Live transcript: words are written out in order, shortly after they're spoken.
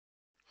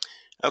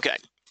Okay,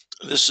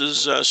 this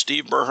is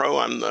Steve Burrow.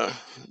 I'm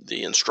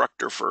the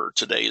instructor for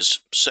today's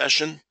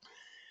session.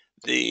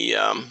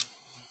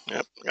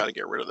 Yep, got to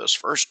get rid of this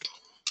first,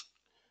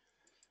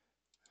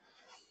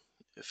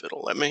 if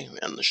it'll let me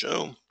end the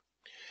show.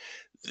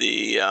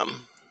 The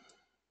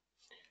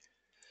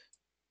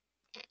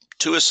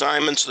two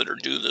assignments that are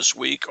due this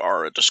week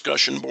are a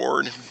discussion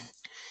board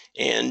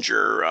and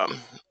your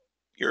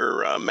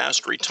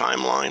mastery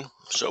timeline.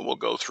 So we'll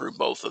go through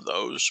both of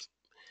those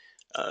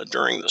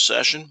during the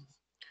session.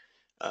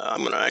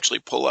 I'm going to actually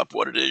pull up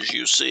what it is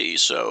you see,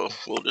 so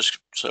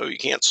so you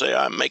can't say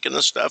I'm making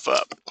this stuff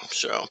up.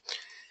 So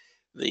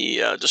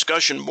the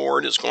discussion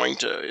board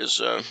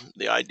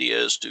the idea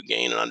is to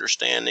gain an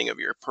understanding of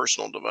your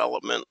personal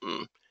development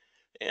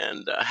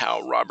and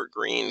how Robert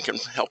Greene can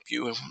help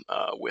you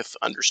with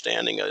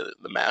understanding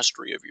the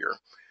mastery of your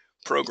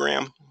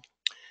program.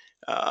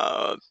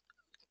 Uh,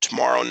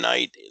 Tomorrow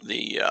night,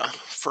 the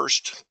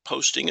first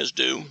posting is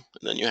due, and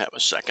then you have a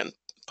second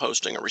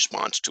posting, a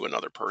response to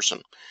another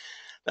person.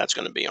 That's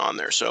going to be on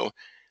there. So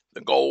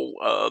the goal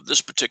of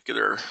this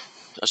particular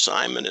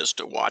assignment is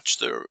to watch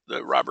the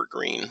Robert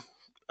Greene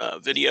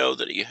video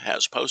that he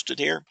has posted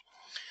here,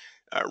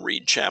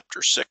 read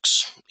chapter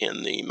 6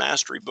 in the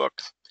mastery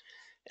book,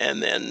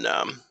 and then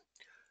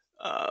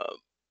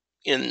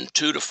in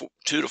two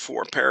to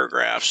four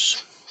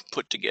paragraphs,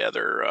 put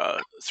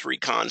together 3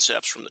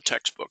 concepts from the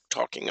textbook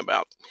talking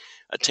about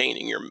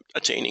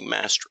attaining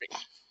mastery.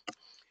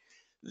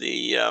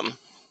 The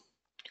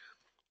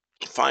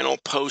final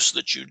post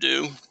that you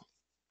do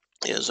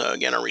is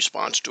again a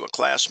response to a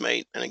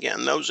classmate, and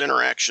again those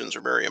interactions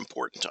are very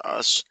important to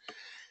us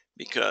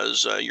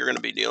because you're going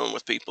to be dealing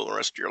with people the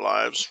rest of your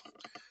lives.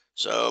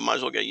 So might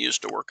as well get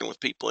used to working with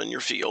people in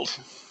your field.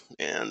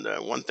 And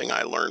one thing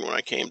I learned when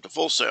I came to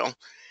Full Sail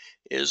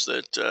is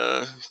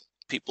that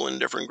people in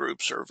different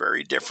groups are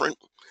very different,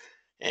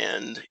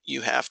 and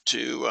you have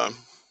to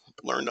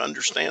learn to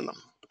understand them.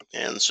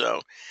 And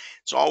so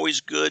it's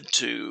always good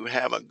to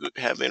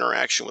have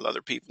interaction with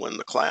other people in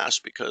the class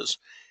because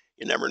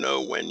you never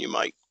know when you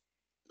might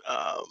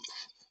uh,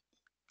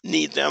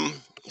 need them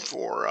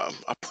for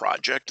a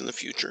project in the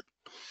future.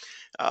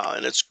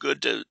 And it's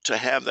good to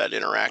have that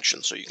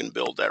interaction so you can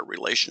build that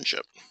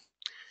relationship.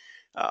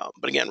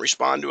 But again,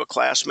 respond to a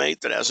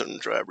classmate that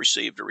hasn't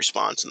received a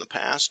response in the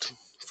past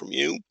from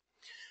you.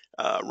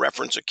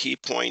 Reference a key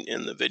point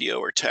in the video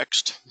or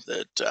text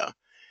that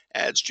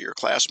adds to your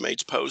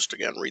classmate's post.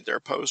 Again, read their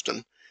post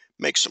and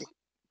make some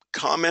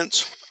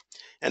comments.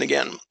 And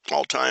again,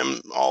 all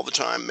the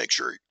time, make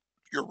sure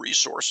your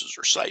resources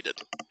are cited.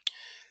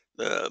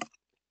 The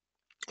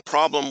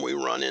problem we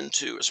run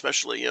into,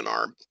 especially in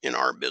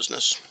our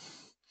business,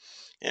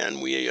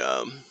 and we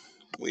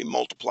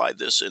multiply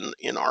this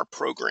in our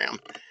program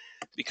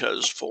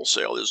because Full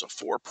Sail is a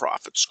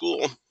for-profit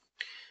school.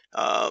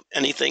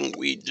 Anything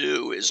we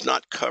do is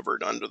not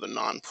covered under the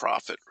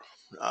nonprofit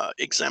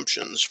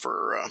exemptions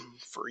for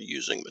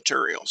using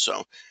material.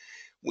 So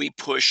we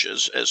push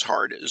as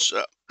hard as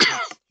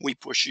we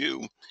push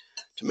you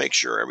to make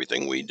sure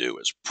everything we do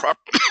is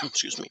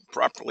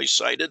properly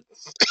cited,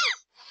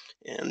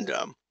 and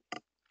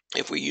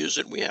if we use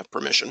it, we have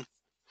permission.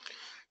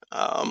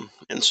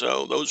 And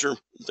so those are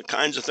the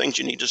kinds of things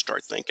you need to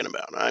start thinking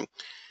about. I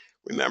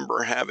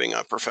remember having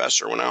a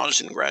professor when I was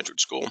in graduate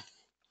school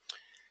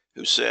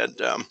who said,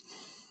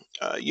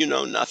 "You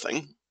know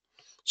nothing,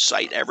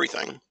 cite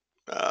everything.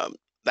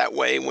 That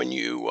way, when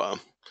you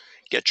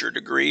get your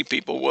degree,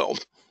 people will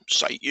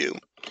cite you.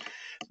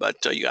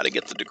 But you got to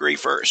get the degree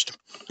first."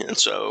 And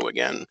so,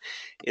 again,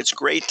 it's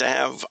great to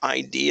have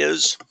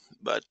ideas,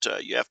 but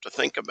you have to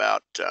think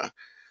about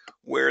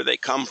where they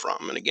come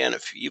from. And again,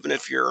 even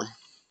if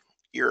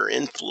you're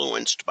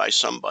influenced by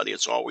somebody,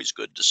 it's always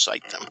good to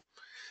cite them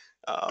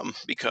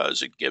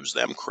because it gives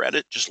them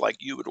credit, just like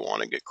you would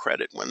want to get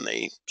credit when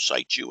they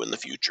cite you in the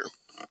future.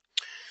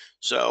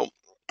 So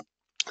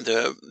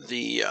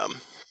the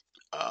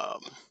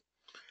um,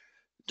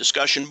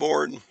 discussion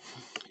board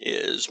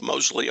is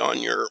mostly on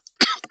your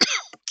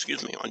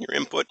on your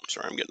input.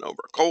 Sorry, I'm getting over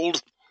a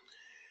cold.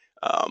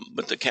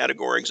 But the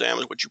category exam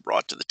is what you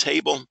brought to the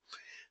table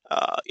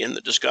in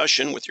the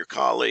discussion with your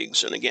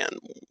colleagues. And again,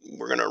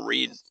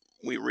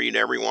 we read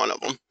every one of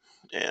them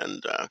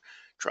and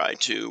try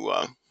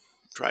to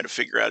try to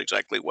figure out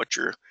exactly what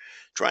you're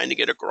trying to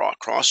get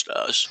across to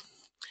us.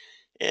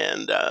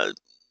 And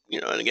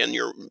and again,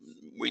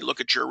 we look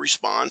at your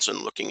response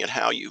and looking at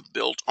how you've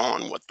built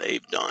on what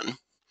they've done.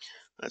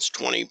 That's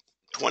 20%.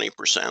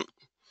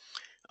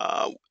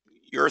 Uh,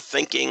 your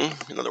thinking,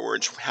 in other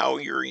words, how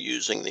you're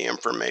using the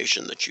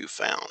information that you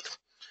found.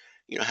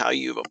 How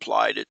you've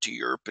applied it to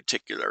your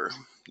particular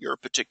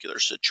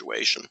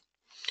situation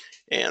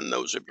and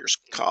those of your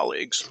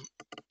colleagues,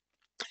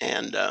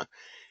 and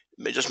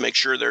just make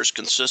sure there's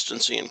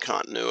consistency and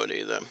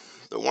continuity. The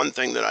one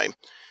thing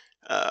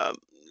uh,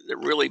 that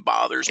really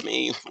bothers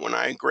me when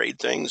I grade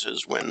things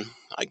is when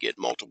I get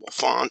multiple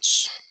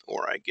fonts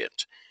or I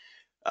get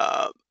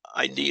uh,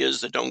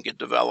 ideas that don't get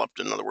developed.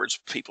 In other words,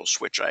 people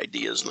switch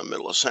ideas in the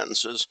middle of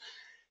sentences.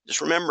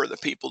 just remember the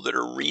people that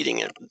are reading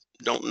it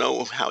don't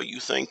know how you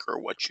think or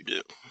what you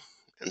do.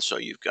 And so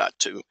you've got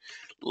to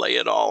lay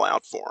it all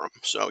out for them.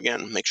 So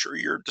again, make sure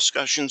your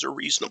discussions are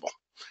reasonable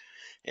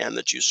and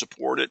that you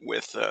support it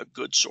with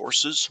good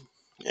sources,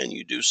 and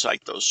you do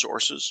cite those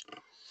sources.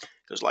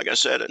 Because like I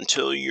said,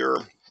 until you're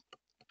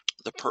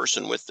the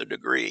person with the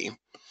degree,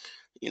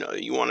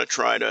 you want to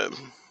try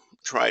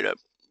to,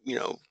 you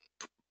know,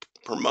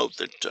 promote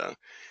that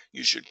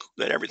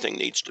that everything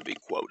needs to be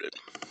quoted.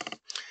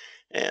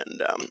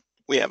 And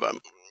we have a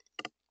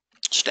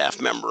staff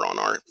member on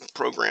our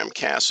program,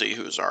 Cassie,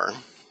 who's our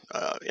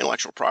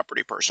intellectual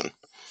property person.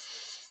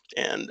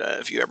 And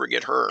if you ever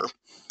get her,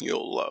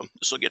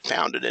 this will get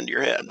pounded into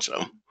your head.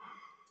 So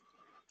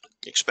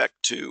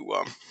expect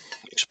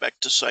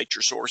to cite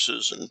your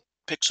sources and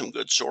pick some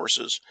good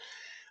sources.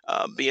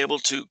 Be able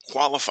to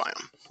qualify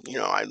them.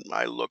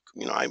 I look.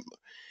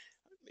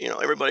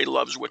 Everybody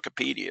loves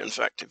Wikipedia. In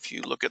fact, if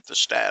you look at the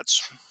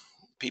stats,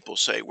 people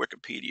say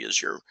Wikipedia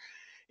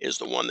is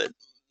the one that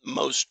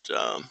most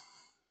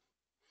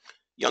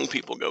young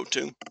people go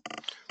to.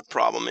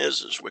 Problem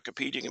is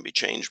Wikipedia can be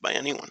changed by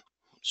anyone.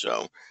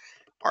 So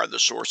are the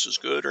sources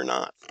good or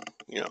not?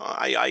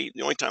 The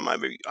only time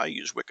I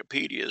use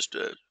Wikipedia is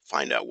to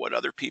find out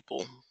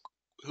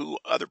who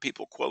other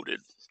people quoted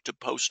to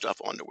post stuff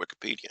onto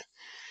Wikipedia.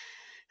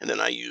 And then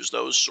I use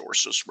those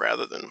sources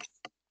rather than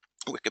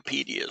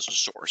Wikipedia as a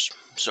source.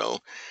 So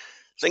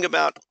think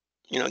about,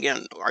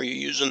 again, are you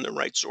using the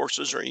right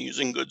sources? Are you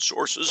using good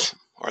sources?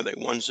 Are they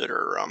ones that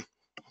are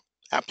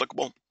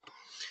applicable?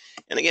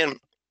 And again,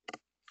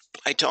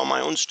 I tell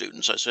my own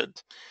students, I said,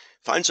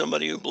 find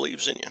somebody who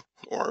believes in you,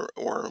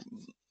 or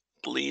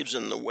believes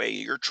in the way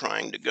you're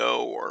trying to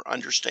go, or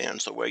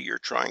understands the way you're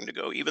trying to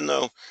go. Even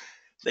though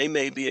they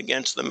may be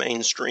against the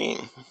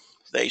mainstream,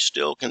 they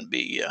still can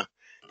be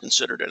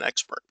considered an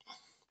expert.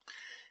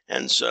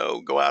 And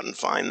so go out and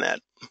find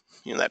that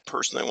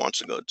person that wants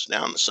to go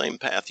down the same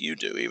path you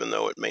do, even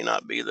though it may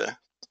not be the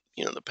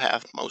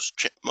path most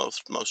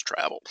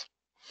traveled.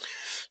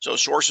 So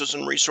sources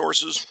and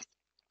resources,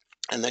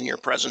 and then your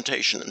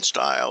presentation and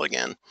style.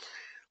 Again,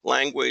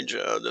 language.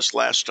 This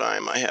last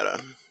time I had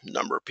a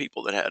number of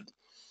people that had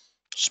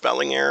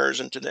spelling errors,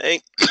 and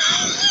today,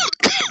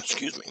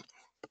 excuse me,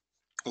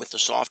 with the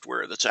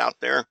software that's out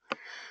there,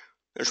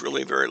 there's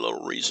really very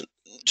little reason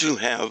to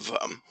have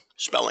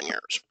spelling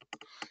errors.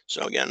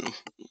 So again,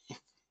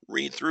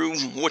 read through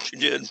what you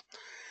did.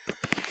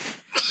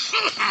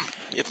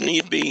 If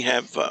need be,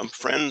 have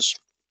friends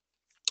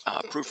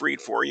proofread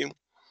for you.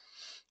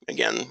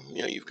 Again,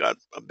 you've got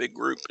a big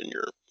group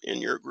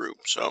in your group,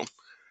 so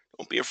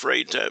don't be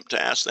afraid to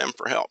ask them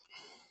for help.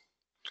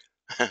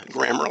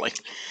 Grammarly,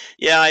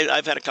 yeah,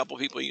 I've had a couple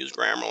people use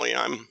Grammarly.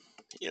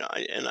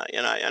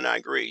 And I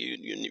agree.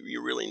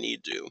 You really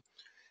need to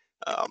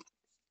um,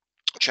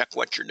 check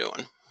what you're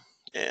doing,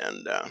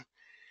 and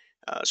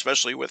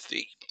especially with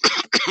the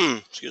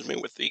excuse me,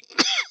 with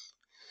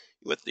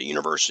the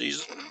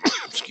universities,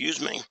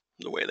 excuse me,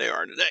 the way they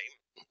are today.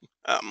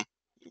 Um,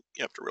 you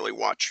have to really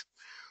watch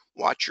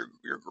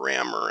your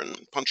grammar and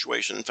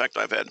punctuation. In fact,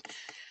 I've had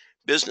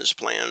business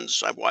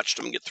plans. I've watched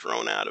them get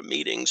thrown out of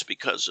meetings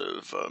because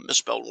of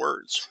misspelled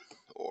words,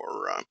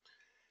 or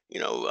you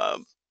know, uh,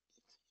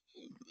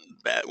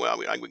 bad. Well,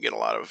 we get a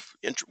lot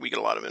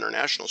of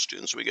international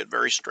students. We get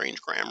very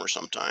strange grammar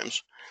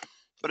sometimes,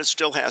 but it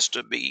still has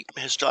to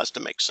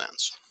make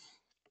sense.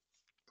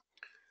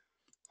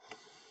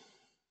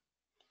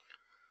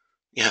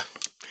 Yeah,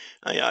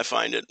 I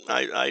find it.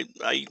 Like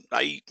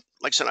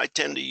I said, I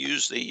tend to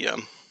use the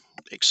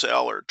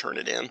Excel or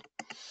Turnitin,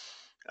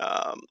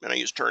 and I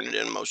use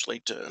Turnitin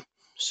mostly to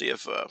see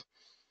if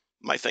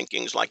my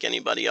thinking's like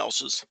anybody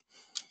else's.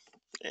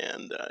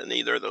 And in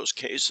either of those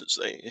cases,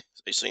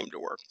 they seem to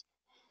work.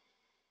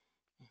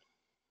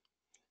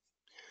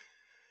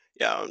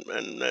 Yeah,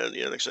 and like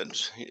I said,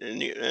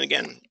 and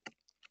again,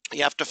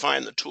 you have to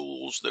find the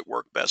tools that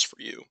work best for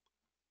you.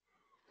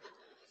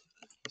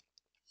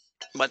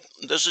 But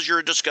this is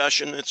your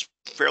discussion. It's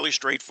fairly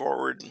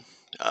straightforward.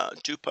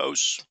 Two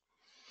posts.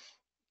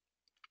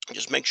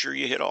 Just make sure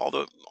you hit all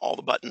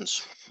the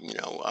buttons.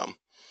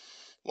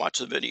 Watch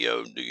the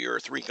video. Do your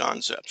three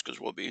concepts,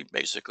 because we'll be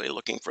basically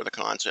looking for the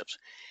concepts.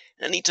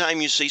 Anytime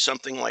you see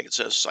something like it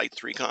says cite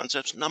three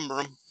concepts,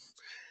 number them.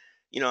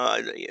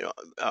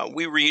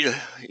 We read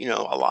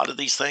a lot of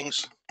these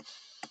things,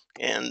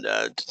 and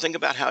think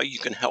about how you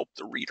can help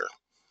the reader.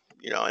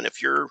 And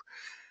if you're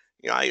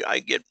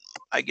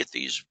I get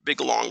these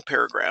big long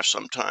paragraphs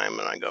sometime,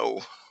 and I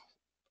go,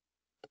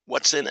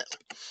 what's in it?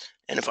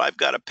 And if I've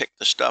got to pick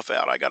the stuff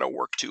out, I got to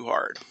work too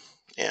hard.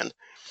 And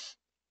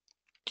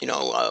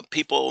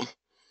people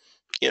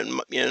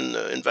in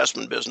the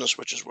investment business,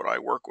 which is what I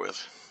work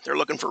with, they're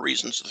looking for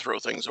reasons to throw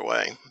things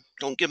away.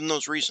 Don't give them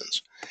those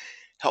reasons.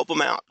 Help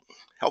them out.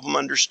 Help them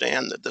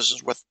understand that this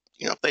is what,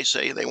 if they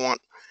say they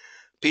want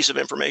a piece of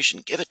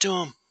information, give it to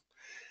them.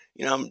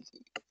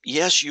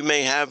 Yes, you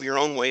may have your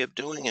own way of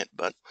doing it,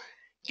 but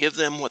give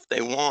them what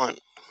they want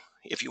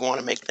if you want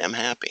to make them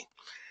happy,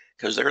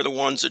 because they're the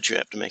ones that you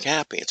have to make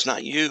happy. It's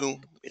not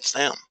you, it's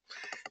them.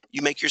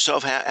 You make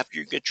yourself after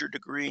you get your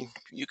degree,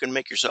 you can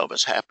make yourself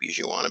as happy as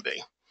you want to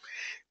be.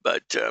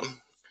 But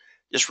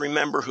just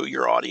remember who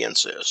your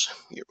audience is,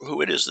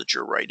 who it is that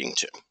you're writing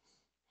to.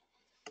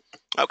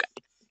 Okay,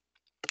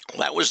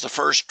 that was the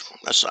first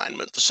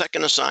assignment. The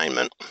second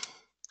assignment,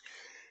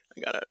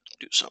 I gotta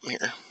do something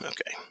here.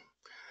 Okay,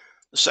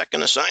 the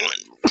second assignment,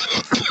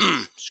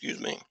 excuse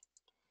me.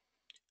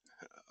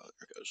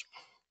 There goes.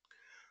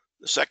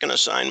 The second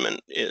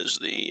assignment is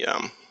the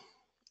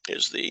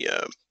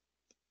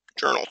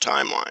journal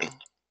timeline,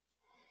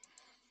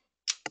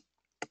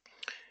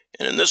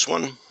 and in this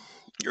one,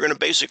 you're going to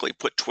basically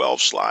put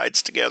 12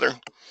 slides together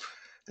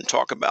and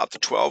talk about the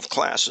 12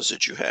 classes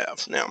that you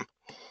have. Now,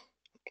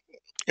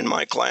 in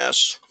my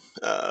class,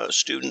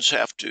 students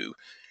have to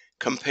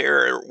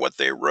compare what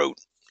they wrote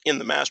in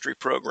the mastery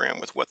program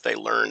with what they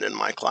learned in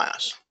my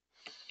class.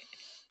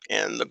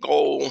 And the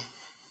goal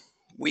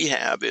we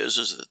have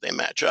is that they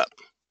match up,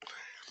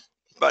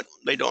 but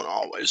they don't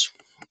always.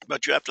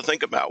 But you have to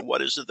think about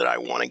what is it that I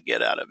want to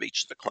get out of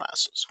each of the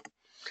classes.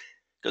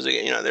 Because,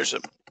 there's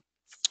a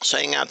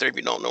saying out there, if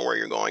you don't know where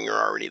you're going, you're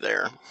already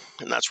there.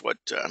 And that's what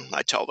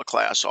I tell the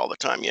class all the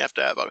time. You have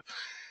to have a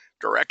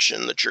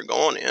direction that you're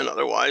going in.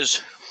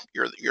 Otherwise,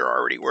 you're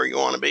already where you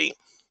want to be.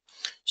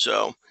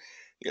 So,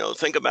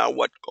 think about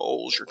what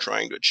goals you're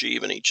trying to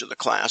achieve in each of the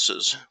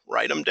classes.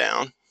 Write them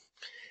down.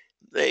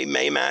 They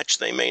may match,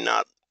 they may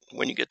not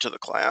when you get to the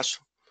class.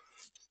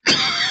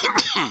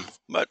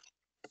 But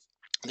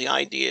the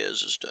idea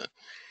is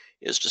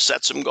to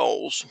set some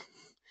goals.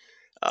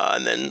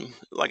 And then,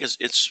 like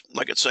it's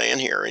saying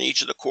here, in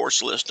each of the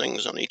course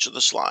listings on each of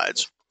the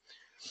slides,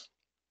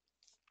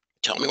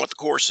 tell me what the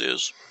course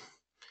is,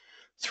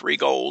 3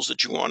 goals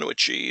that you want to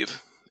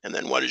achieve, and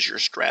then what is your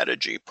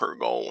strategy per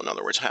goal? In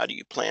other words, how do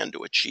you plan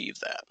to achieve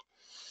that?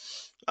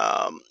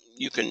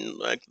 You can,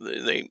 like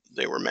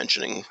they were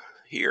mentioning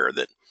here,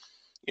 that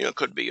it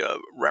could be a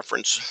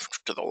reference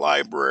to the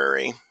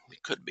library,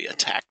 it could be a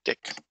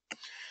tactic,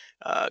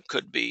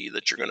 could be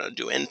that you're going to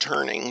do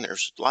interning.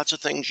 There's lots of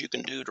things you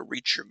can do to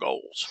reach your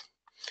goals.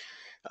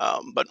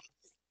 But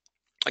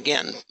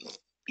again,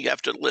 you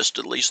have to list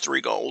at least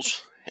 3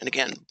 goals, and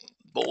again,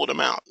 bullet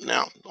them out.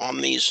 Now, on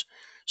these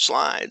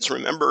slides,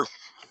 remember,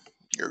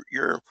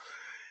 you're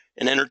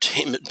an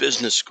entertainment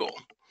business school,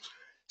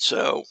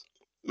 so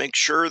make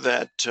sure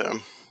that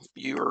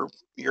you're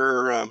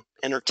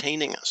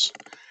entertaining us.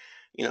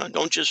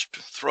 Don't just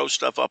throw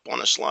stuff up on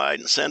a slide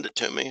and send it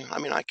to me. I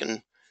mean, I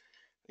can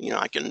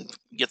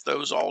get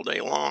those all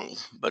day long,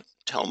 but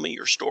tell me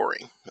your story.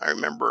 I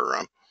remember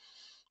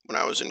when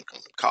I was in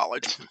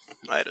college,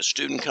 I had a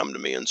student come to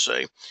me and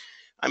say,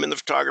 I'm in the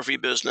photography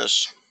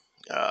business.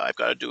 I've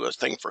got to do a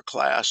thing for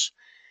class.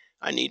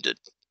 I need to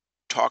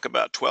talk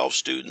about 12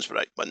 students,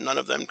 but none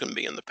of them can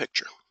be in the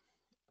picture.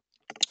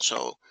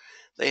 So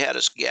they had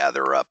us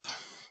gather up,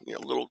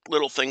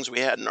 little things we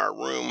had in our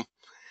room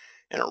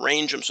and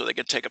arrange them so they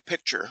could take a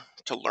picture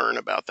to learn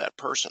about that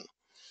person.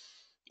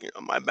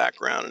 My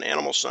background in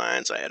animal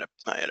science, I had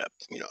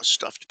a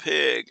stuffed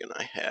pig, and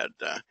I had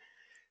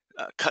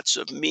cuts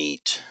of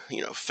meat,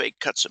 fake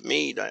cuts of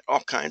meat,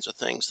 all kinds of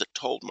things that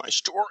told my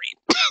story.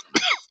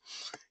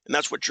 And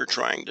that's what you're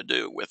trying to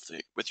do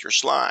with your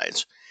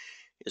slides,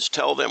 is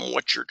tell them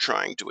what you're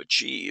trying to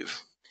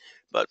achieve,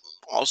 but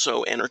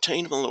also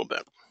entertain them a little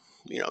bit.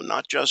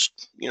 Not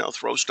just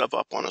throw stuff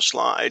up on a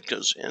slide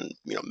and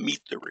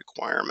meet the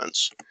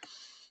requirements.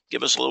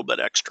 Give us a little bit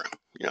extra.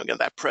 Again,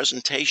 that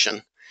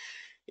presentation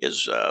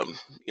is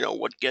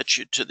what gets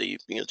you to the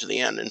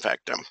end. In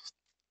fact,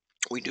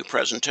 we do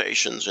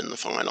presentations in the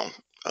final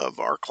of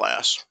our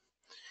class,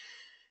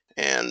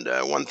 and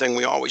one thing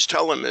we always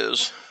tell them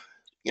is,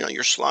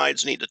 your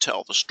slides need to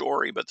tell the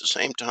story, but at the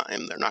same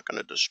time, they're not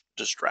going to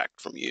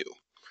distract from you.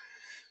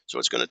 So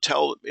it's going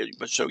to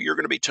so you're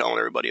going to be telling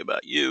everybody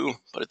about you,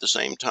 but at the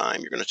same time,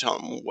 you're going to tell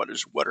them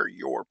what are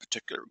your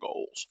particular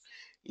goals.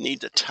 You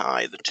need to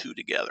tie the two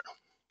together.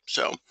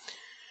 So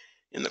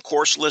in the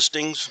course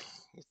listings,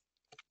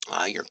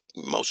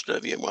 most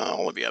of you, well,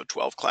 all of you have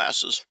 12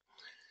 classes.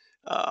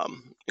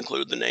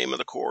 Include the name of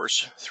the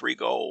course, 3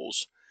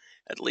 goals,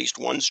 at least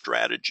 1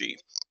 strategy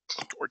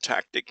or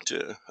tactic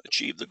to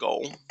achieve the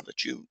goal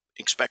that you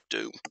expect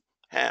to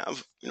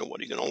have.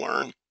 What are you going to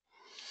learn?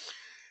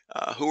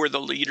 Who are the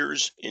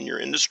leaders in your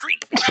industry?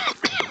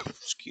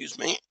 Excuse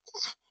me.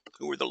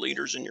 Who are the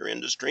leaders in your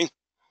industry?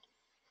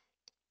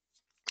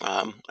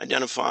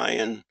 Identify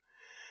and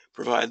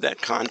provide that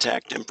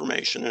contact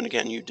information. And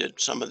again, you did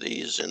some of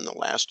these in the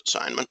last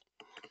assignment.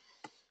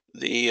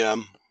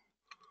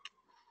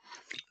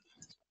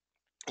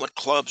 What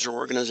clubs or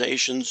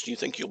organizations do you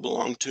think you'll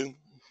belong to?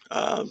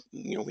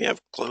 We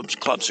have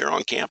clubs here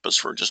on campus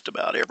for just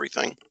about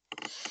everything.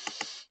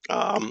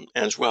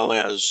 As well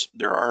as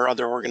there are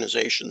other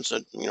organizations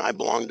that, I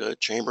belong to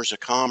chambers of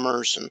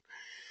commerce and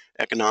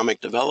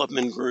economic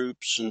development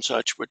groups and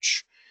such,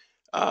 which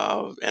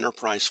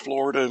Enterprise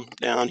Florida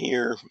down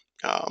here,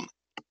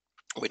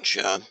 which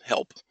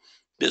help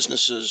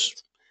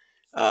businesses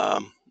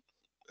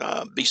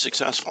be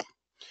successful.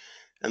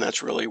 And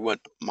that's really what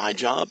my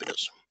job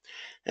is.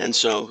 And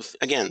so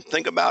again,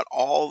 think about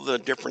all the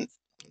different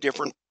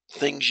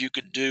things you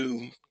could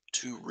do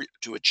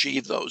to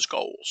achieve those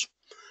goals.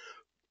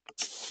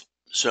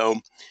 So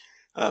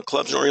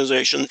clubs and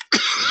organizations,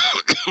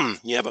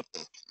 you have a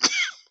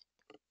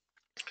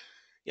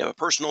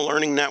personal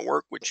learning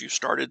network which you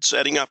started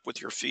setting up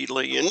with your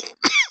Feedly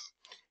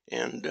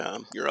and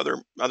your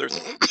other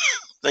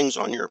things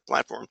on your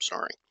platform.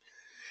 Sorry.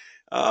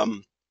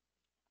 Um,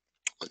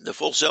 the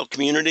Full Sail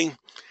community.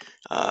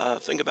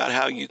 Think about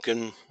how you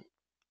can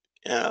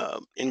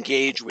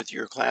engage with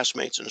your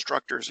classmates,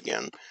 instructors.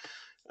 Again,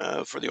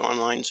 for the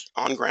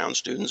on-ground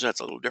students,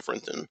 that's a little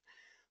different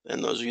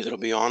than those of you that'll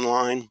be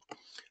online.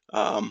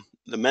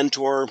 The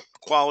mentor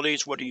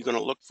qualities. What are you going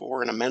to look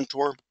for in a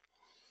mentor?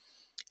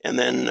 And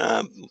then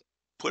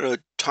put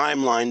a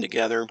timeline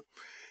together.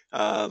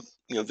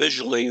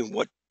 Visually,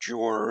 what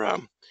your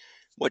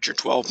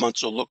 12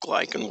 months will look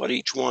like and what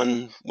each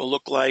one will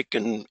look like,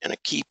 and a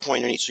key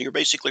point in each. So you're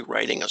basically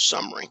writing a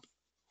summary.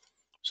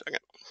 Second.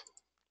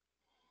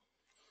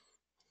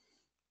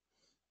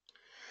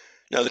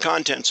 Now the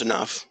content's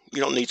enough.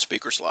 You don't need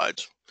speaker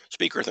slides,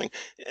 speaker thing.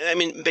 I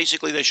mean,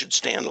 basically they should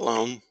stand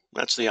alone.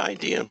 That's the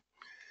idea.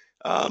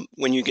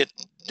 When you get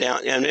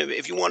down, and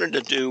if you wanted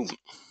to do,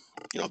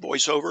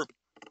 voiceover,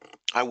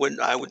 I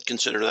would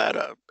consider that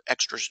a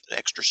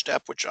extra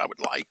step, which I would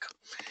like.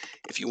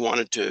 If you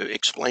wanted to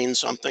explain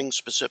something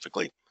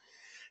specifically,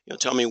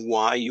 tell me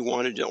why you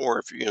wanted to, or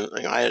if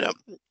I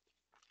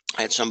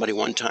had somebody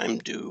one time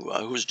who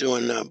was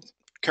doing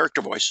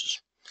character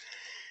voices.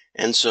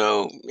 And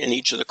so in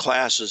each of the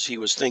classes, he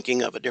was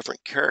thinking of a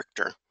different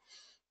character.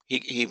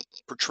 He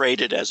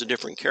portrayed it as a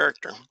different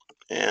character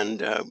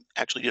and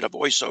actually did a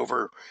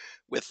voiceover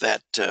with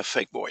that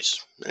fake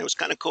voice. And it was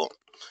kind of cool.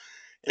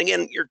 And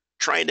again, you're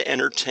trying to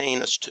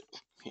entertain us too.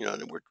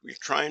 We're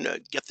trying to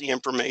get the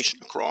information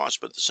across,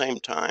 but at the same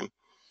time,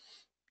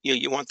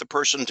 you want the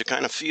person to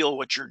kind of feel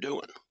what you're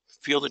doing,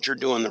 feel that you're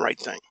doing the right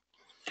thing.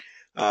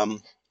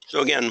 Um,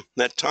 so again,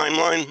 that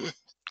timeline,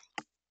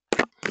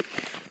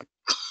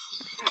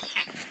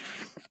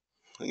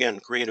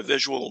 again, create a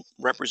visual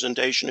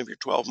representation of your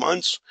 12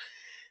 months,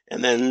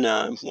 and then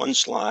one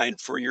slide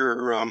for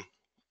your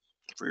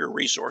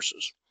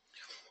resources.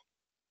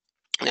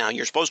 Now,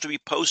 you're supposed to be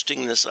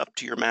posting this up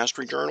to your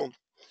Mastery Journal,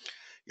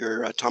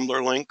 your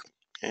Tumblr link,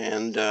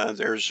 and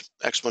there's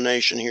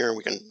explanation here.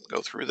 We can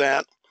go through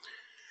that.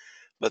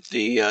 But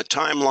the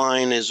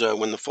timeline is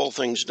when the full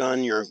thing's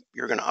done, you're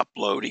going to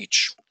upload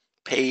each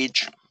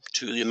page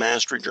to the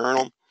Mastery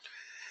Journal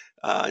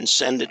and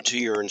send it to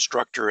your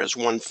instructor as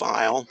one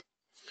file.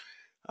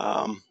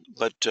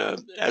 But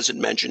as it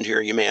mentioned here,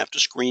 you may have to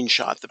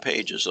screenshot the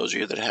pages. Those of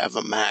you that have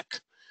a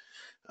Mac,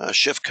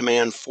 Shift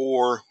Command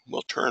 4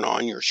 will turn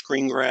on your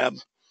screen grab,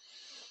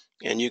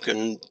 and you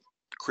can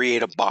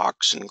create a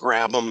box and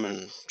grab them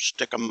and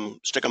stick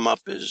them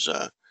up as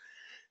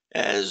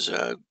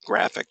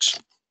graphics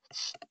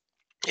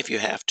if you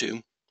have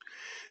to.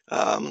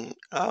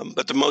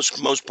 But the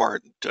most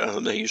part,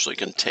 they usually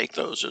can take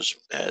those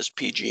as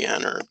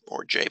PGN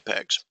or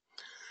JPEGs.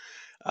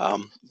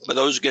 But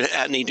those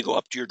need to go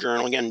up to your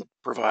journal. Again,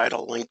 provide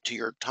a link to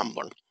your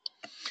Tumblr.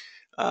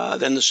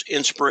 Then this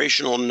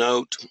inspirational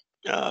note,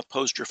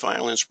 post your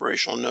final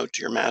inspirational note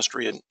to your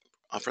Mastery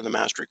for the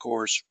Mastery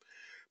course.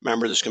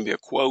 Remember, this can be a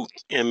quote,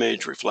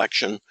 image,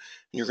 reflection, and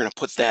you're going to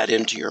put that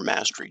into your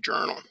Mastery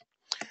Journal.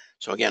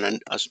 So again,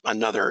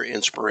 another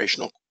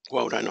inspirational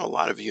quote. I know a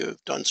lot of you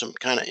have done some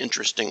kind of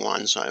interesting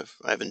ones.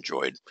 I've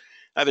enjoyed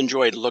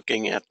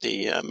looking at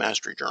the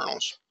Mastery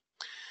Journals.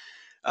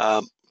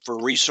 For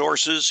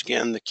resources,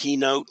 again, the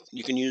Keynote.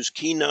 You can use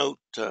Keynote,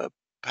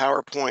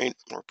 PowerPoint,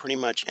 or pretty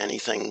much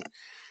anything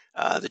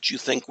that you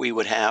think we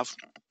would have.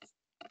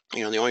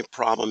 The only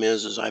problem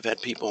is I've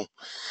had people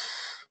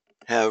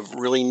have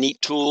really neat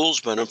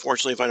tools, but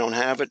unfortunately, if I don't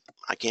have it,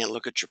 I can't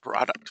look at your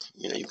product.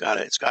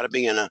 It's got to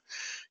be in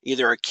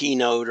either a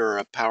Keynote or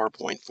a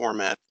PowerPoint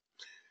format,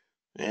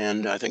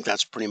 and I think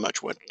that's pretty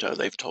much what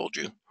they've told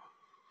you.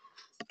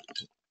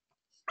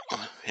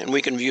 And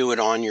we can view it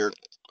on your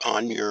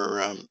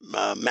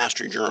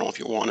Mastery Journal if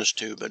you want us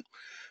to, but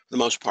for the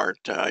most part,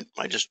 I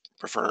just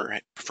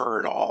prefer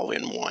it all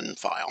in one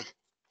file.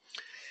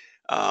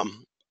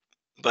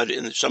 But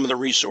in some of the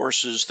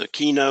resources, the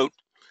Keynote,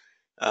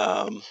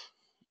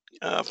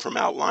 from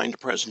outline to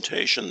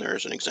presentation,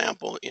 there's an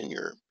example in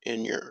your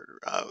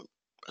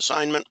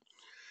assignment.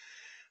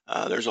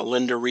 There's a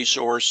Lynda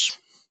resource,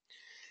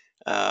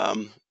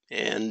 and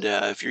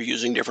if you're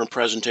using different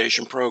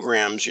presentation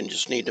programs, you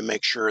just need to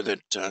make sure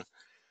that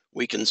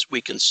we can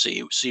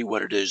see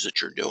what it is that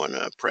you're doing.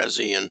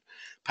 Prezi and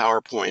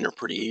PowerPoint are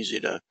pretty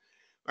easy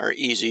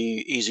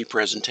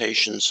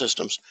presentation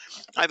systems.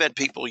 I've had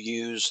people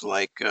use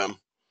like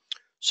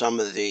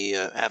some of the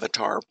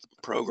avatar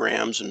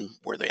programs, and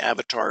where the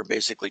avatar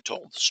basically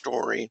told the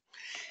story.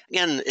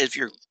 Again, if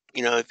you're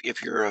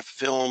if you're a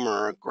film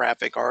or a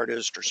graphic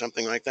artist or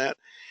something like that,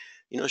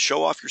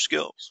 show off your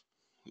skills.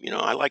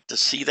 I like to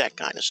see that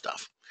kind of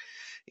stuff.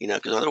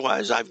 Because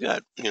otherwise I've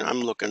got,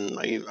 I'm looking,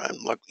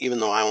 even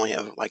though I only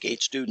have like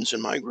 8 students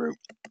in my group,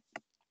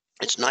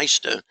 it's nice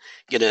to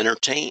get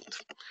entertained.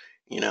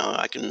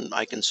 I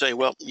can say,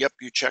 well, yep,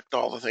 you checked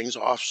all the things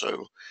off,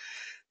 so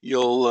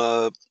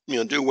you'll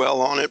do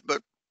well on it.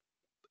 But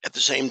at the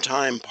same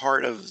time,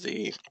 part of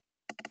the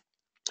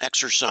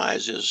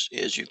exercise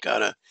is you've got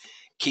to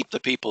keep the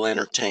people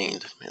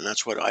entertained, and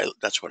that's what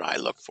I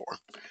look for.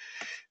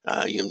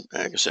 Like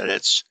I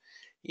said,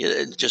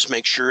 just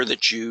make sure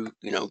that you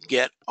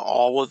get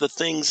all of the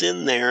things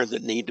in there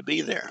that need to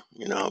be there.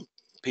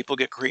 People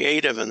get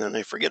creative and then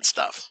they forget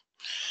stuff.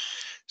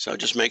 So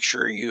just make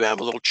sure you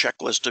have a little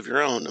checklist of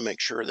your own to make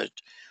sure that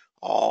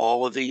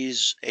all of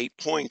these 8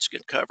 points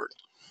get covered.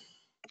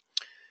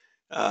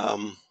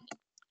 Um,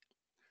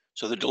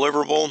 so the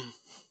deliverable,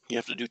 you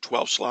have to do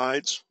 12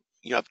 slides.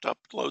 You have to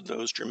upload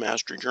those to your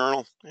mastery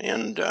journal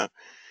and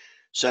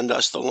send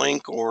us the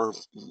link, or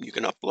you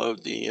can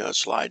upload the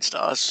slides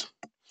to us.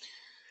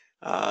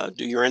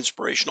 Do your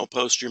inspirational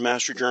post to your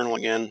mastery journal.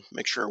 Again,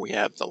 make sure we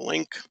have the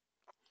link.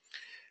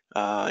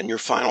 And your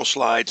final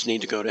slides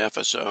need to go to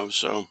FSO.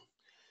 So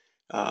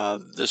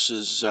this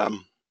is,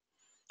 I'm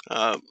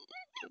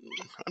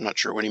not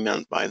sure what he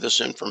meant by this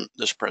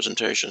this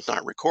presentation. It's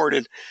not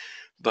recorded,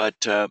 but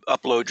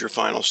upload your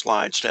final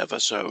slides to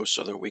FSO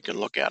so that we can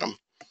look at them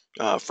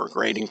for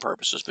grading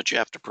purposes. But you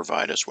have to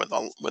provide us with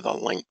a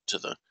link to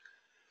the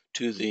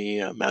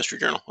mastery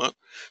journal.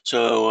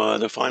 So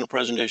the final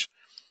presentation.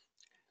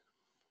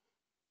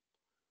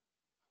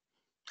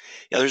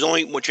 Yeah, there's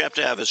only, what you have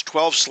to have is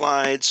 12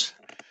 slides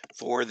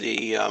for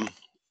the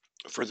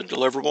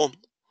deliverable,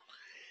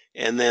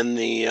 and then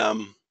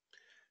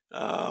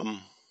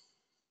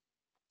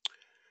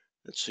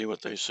let's see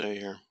what they say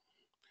here.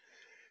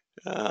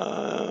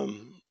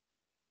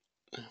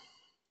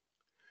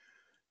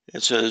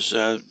 It says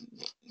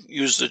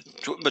use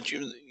but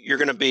you're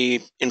going to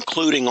be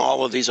including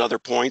all of these other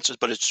points,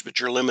 but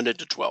you're limited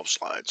to 12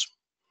 slides.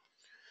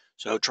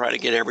 So try to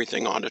get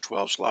everything onto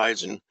 12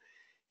 slides,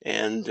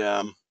 and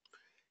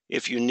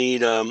if you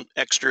need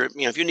extra,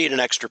 if you need an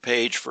extra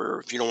page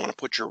if you don't want to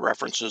put your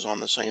references on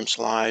the same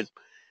slide,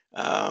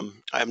 I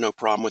have no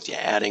problem with you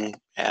adding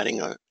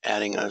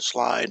a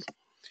slide.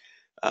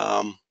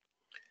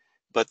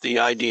 But the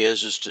idea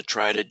is to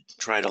try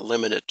to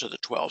limit it to the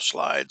 12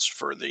 slides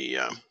for the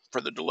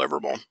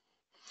deliverable.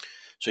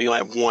 So you'll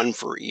have one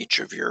for each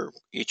of your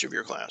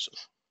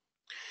classes.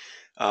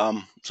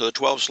 So the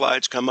 12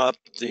 slides come up.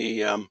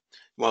 Go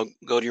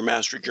to your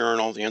mastery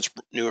journal, the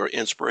new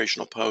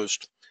inspirational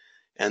post,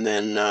 and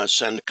then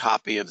send a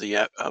copy of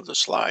the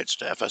slides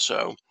to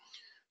FSO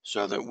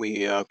so that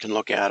we can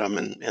look at them,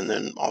 and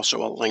then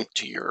also a link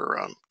to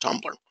your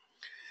Tumblr.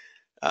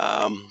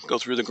 Go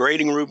through the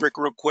grading rubric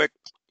real quick.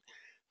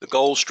 The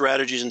goals,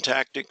 strategies, and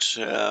tactics.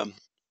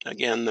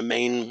 Again, the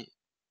main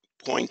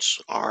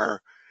points are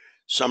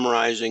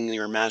summarizing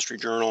your mastery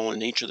journal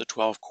in each of the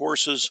 12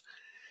 courses.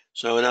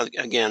 So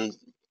again,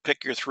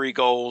 pick your 3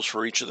 goals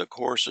for each of the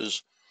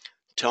courses.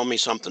 Tell me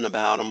something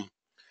about them.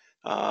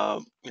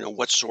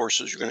 What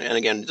sources you're going to, and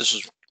again, this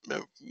is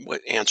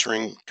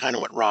answering kind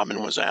of what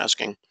Robin was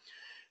asking,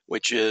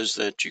 which is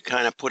that you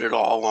kind of put it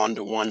all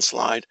onto one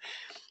slide.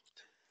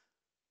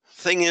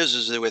 Thing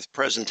is that with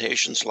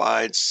presentation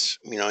slides,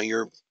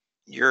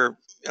 you're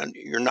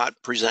not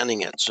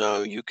presenting it,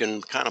 so you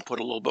can kind of put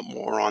a little bit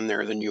more on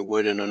there than you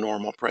would in a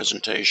normal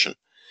presentation,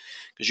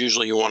 because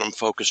usually you want them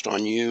focused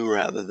on you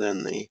rather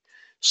than the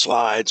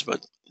slides.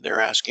 But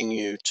they're asking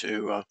you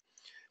to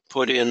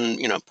put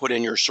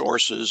in your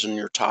sources and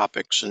your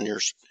topics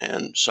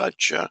and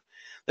such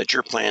that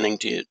you're planning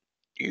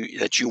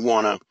that you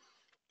want to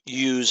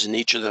use in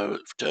each of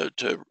those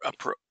to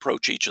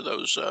approach each of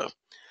those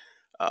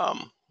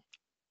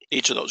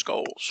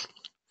goals.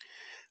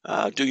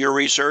 Do your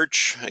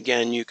research.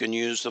 Again, you can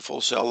use the Full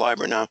Sail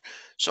Library. Now,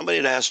 somebody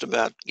had asked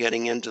about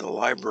getting into the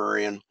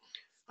library, and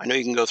I know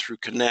you can go through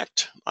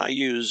Connect. I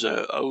use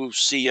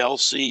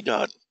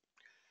oclc.com.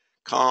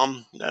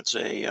 That's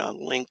a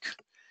link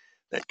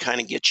that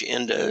kind of gets you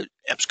into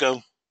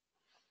EBSCO.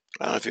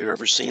 I don't know if you've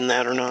ever seen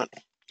that or not,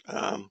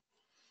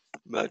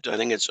 but I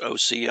think it's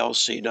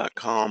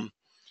oclc.com.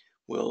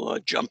 Will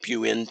jump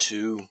you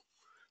into.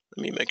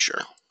 Let me make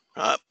sure.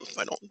 If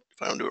I don't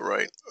do it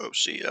right,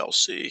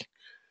 OCLC.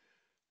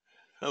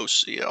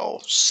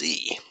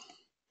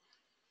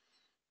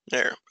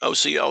 There,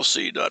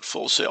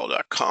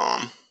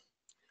 oclc.fullsail.com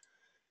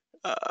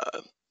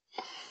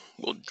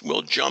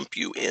will jump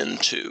you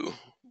into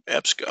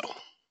EBSCO,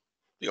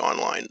 the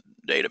online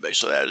database.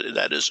 So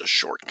that is a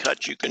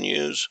shortcut you can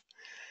use.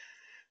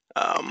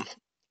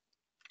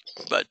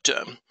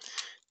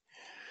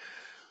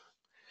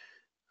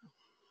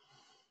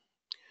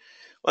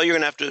 Well, you're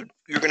gonna have to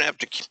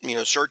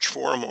search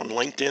for them on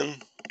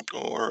LinkedIn,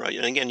 or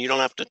again, you don't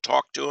have to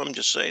talk to them.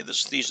 Just say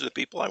these are the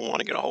people I want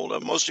to get a hold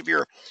of. Most of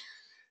your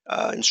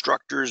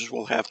instructors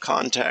will have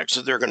contacts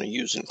that they're going to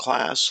use in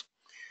class.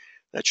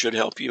 That should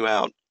help you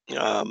out.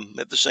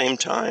 At the same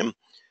time,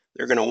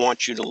 they're going to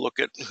want you to look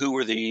at who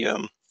are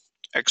the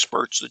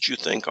experts that you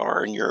think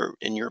are in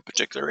your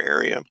particular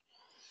area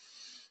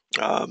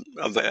that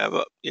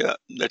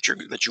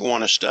you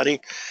want to study.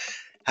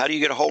 How do you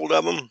get a hold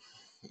of them?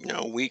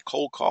 we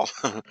cold call.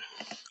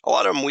 A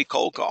lot of them we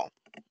cold call.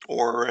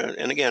 Or,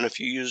 and again, if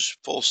you use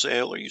Full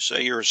Sail or you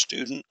say you're a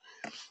student,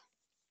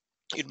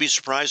 you'd be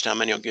surprised how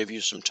many will give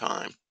you some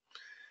time.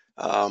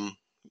 Um,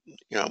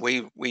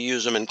 we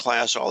use them in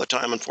class all the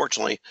time.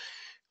 Unfortunately,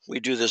 we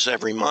do this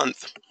every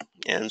month,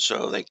 and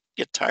so they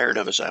get tired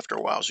of us after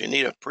a while. So you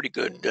need a pretty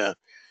good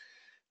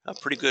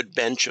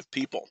bench of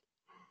people.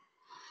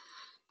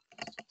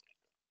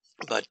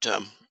 But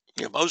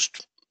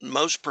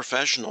most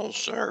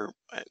professionals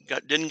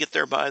didn't get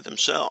there by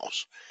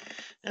themselves,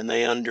 and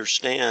they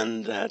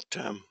understand that.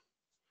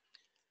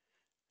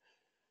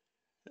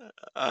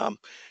 Um,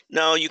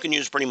 no, you can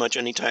use pretty much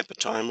any type of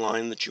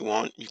timeline that you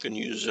want. You can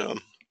use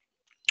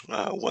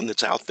one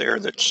that's out there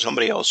that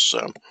somebody else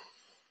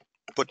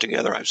put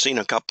together. I've seen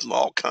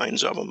all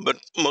kinds of them, but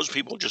most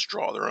people just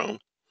draw their own.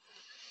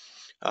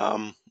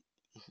 Um,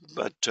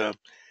 but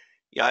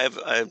yeah,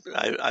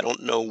 I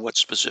don't know what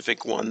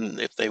specific one,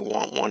 if they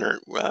want one, or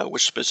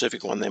which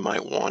specific one they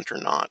might want or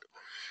not.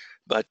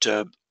 But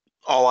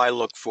all I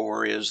look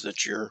for is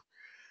that you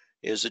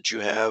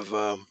have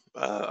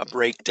a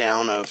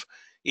breakdown of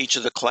each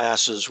of the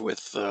classes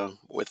with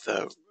what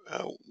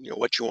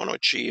you want to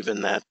achieve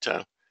in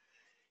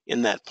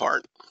that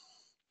part.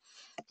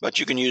 But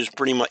you can use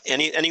pretty much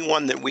any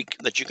one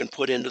that you can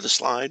put into the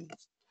slide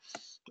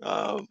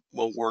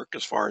will work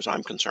as far as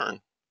I'm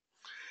concerned.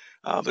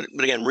 But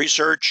again,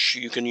 research,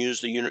 you can use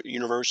the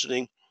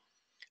university.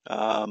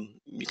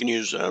 You can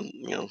use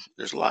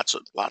there's lots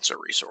of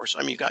resources.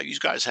 I mean, you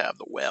guys have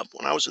the web.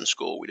 When I was in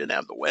school, we didn't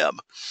have the web.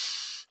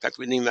 In fact,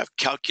 we didn't even have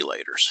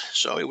calculators.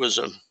 So it was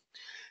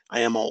I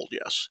am old,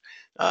 yes.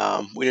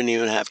 We didn't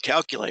even have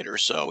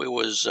calculators, so it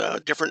was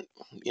different.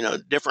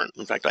 Different.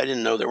 In fact, I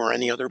didn't know there were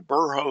any other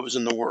Burhoes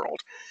in the world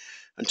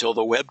until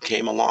the web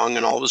came along,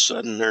 and all of a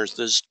sudden there's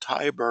this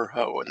Ty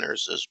Burho, and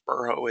there's this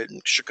Burho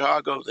in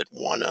Chicago that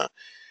won a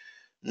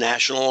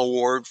national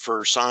award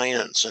for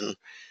science, and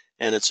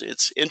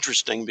it's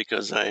interesting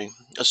because I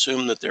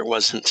assumed that there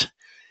wasn't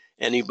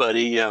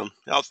anybody out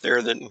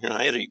there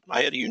that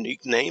I had a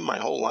unique name my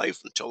whole life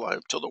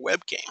until the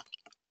web came.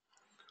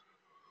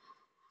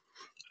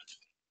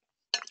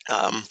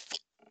 Um,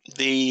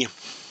 the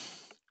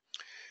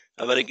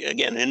but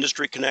again,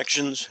 industry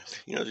connections.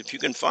 If you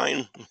can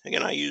find,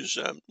 again, I use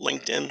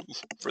LinkedIn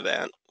for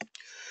that.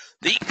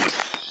 The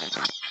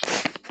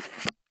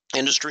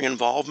industry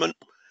involvement.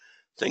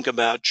 Think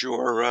about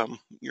your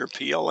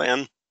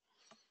PLN,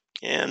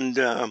 and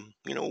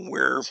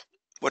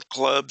what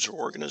clubs or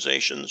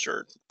organizations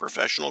or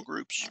professional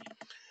groups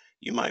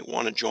you might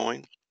want to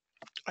join.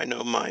 I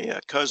know my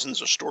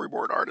cousin's a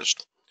storyboard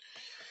artist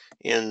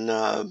in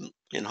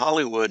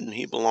Hollywood, and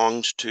he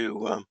belongs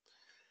to.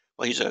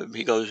 Well,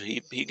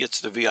 he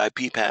gets the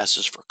VIP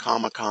passes for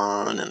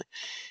Comic-Con, and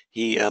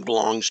he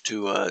belongs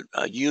to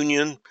a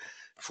union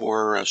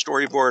for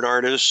storyboard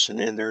artists, and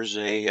then there's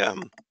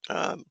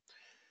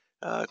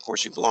of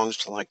course, he belongs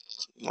to like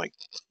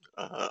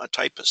a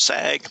type of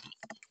SAG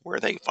where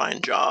they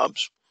find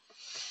jobs.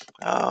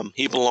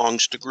 He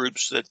belongs to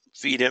groups that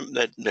feed him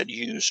that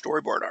use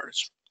storyboard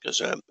artists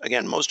because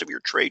again, most of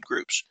your trade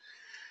groups,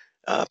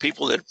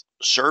 people that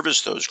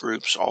service those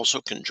groups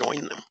also can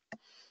join them,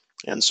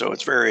 and so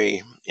it's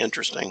very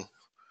interesting.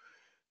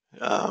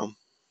 Um,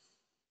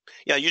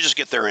 yeah, you just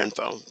get their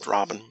info,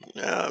 Robin,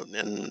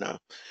 and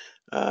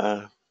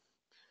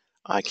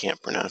I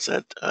can't pronounce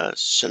that.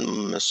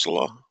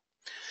 Sinmisla.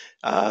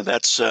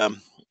 That's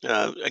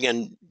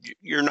again,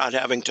 you're not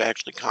having to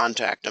actually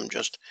contact them.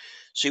 Just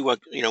see what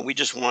we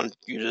just want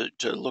you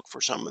to look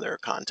for some of their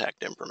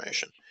contact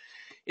information.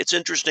 It's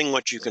interesting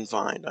what you can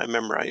find. I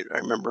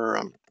remember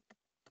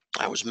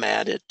I was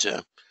mad at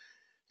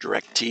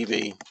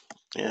DirecTV,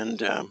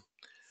 and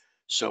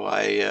so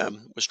I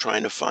was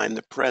trying to find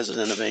the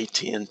president of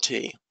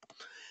AT&T,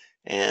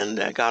 and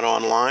I got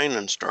online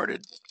and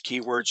started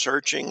keyword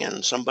searching,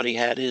 and somebody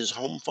had his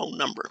home phone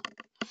number.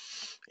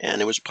 And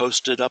it was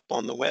posted up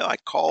on the web. I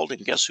called,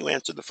 and guess who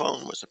answered the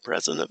phone? It was the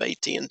president of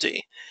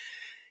AT&T.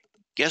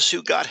 Guess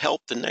who got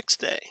help the next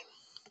day?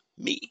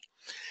 Me,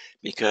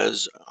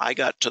 because I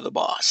got to the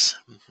boss.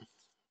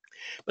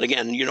 But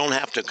again, you don't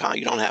have to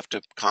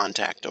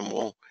contact them.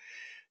 Well,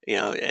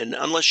 and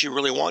unless you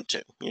really want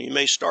to, you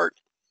may start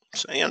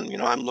saying,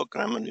 I'm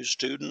a new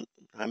student.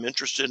 I'm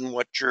interested in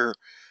what you're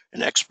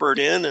an expert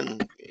in,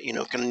 and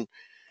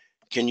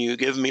can you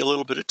give me a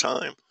little bit of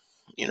time?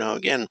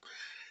 Again,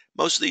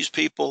 most of these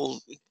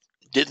people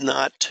did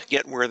not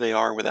get where they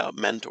are without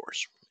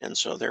mentors. And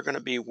so they're going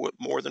to be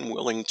more than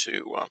willing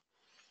to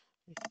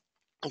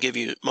give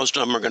you, most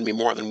of them are going to be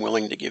more than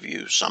willing to give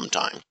you some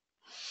time.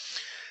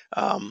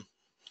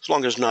 As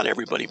long as not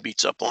everybody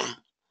beats up on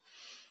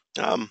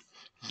them.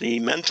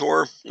 The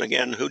mentor,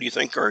 again, who do you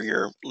think are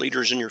your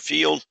leaders in your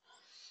field?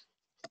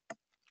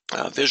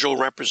 Visual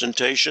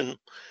representation,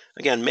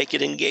 again, make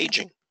it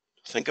engaging.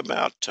 Think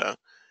about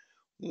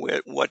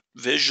what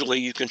visually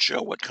you can show,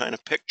 what kind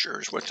of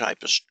pictures, what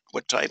type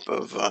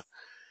of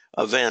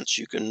events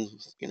you can,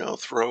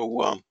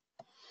 throw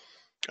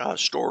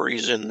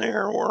stories in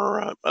there,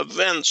 or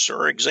events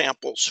or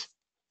examples.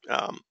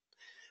 Um,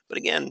 but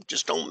again,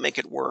 just don't make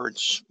it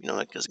words,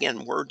 because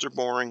again, words are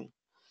boring.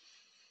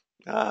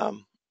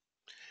 Um,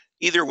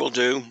 Either will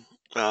do.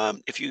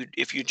 If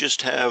you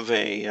just have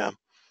a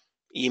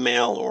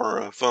email or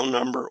a phone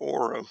number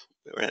or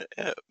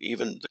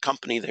even the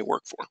company they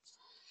work for,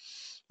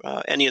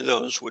 any of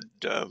those would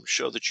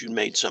show that you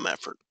made some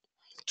effort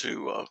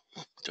to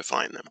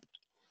find them.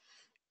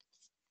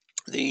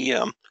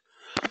 The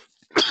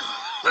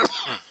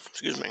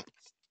excuse me.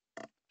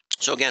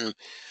 So again,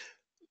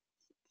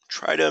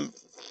 try to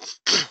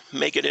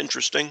make it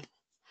interesting.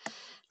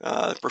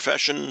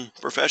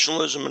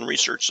 Professionalism, and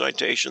research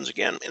citations.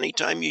 Again,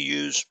 anytime you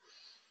use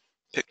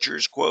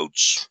pictures,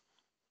 quotes,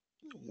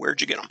 where'd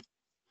you get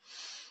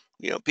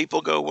them? People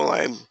go, well,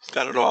 I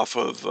got it off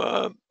of,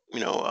 a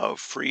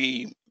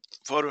free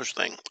photos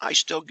thing. I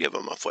still give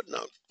them a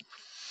footnote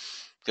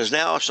because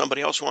now if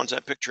somebody else wants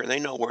that picture,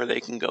 they know where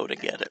they can go to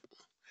get it.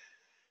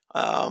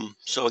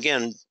 So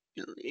again,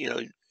 you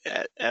know,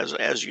 as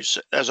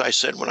I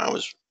said when I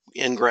was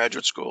in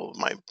graduate school,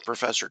 my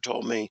professor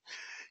told me,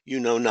 you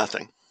know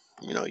nothing.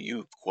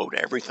 You quote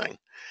everything.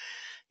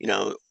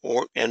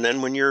 Or and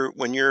then when you're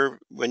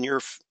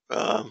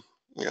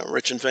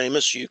rich and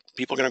famous,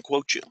 people are going to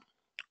quote you.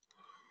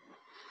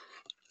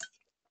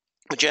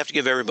 But you have to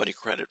give everybody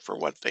credit for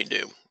what they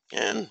do.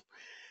 And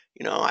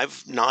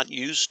I've not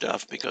used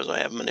stuff because I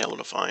haven't been able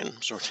to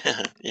find sort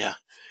of yeah.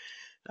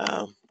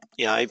 Um,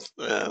 yeah,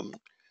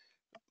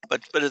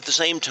 but at the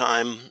same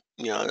time,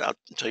 I'll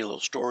tell you a little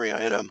story. I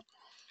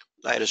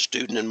had a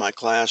student in my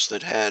class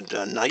that had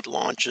night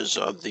launches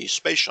of the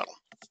space shuttle,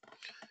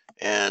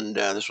 and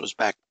this was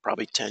back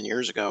probably 10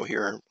 years ago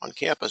here on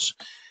campus.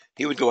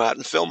 He would go out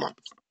and film them,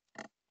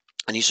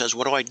 and he says,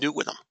 "What do I do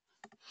with them?"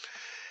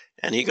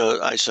 And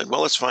I said,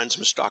 "Well, let's find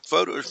some stock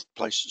photos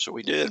places." So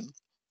we did.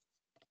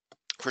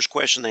 First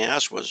question they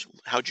asked was,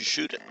 "How'd you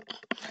shoot it?"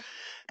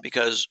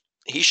 Because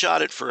he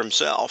shot it for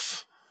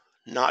himself,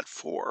 not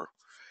for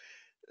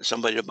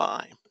somebody to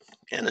buy.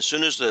 And as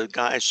soon as the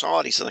guy saw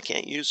it, he said, "I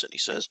can't use it." He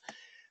says,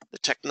 "The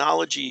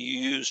technology you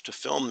use to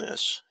film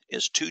this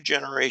is 2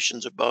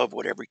 generations above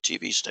what every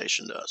TV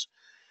station does."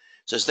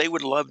 Says they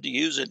would love to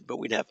use it, but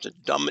we'd have to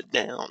dumb it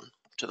down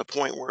to the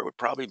point where it would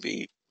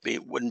probably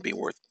wouldn't be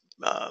worth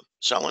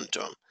selling to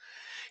them.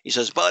 He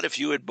says, but if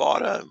you had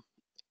bought a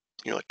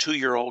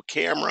 2-year-old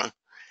camera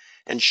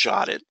and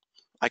shot it,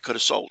 I could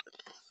have sold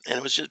it. And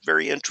it was just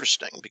very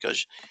interesting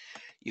because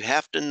you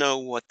have to know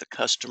what the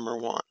customer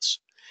wants.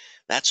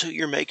 That's who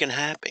you're making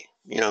happy.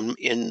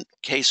 In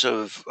case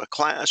of a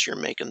class, you're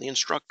making the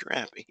instructor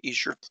happy.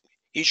 He's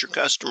your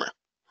customer.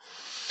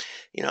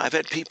 I've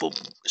had people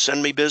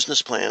send me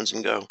business plans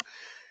and go,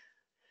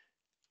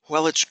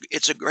 "Well,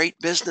 it's a great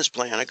business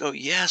plan." I go,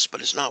 "Yes, but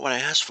it's not what I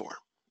asked for.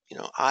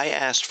 I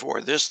asked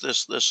for this,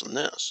 this, this, and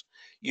this.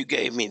 You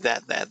gave me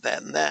that, that,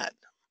 that, and that.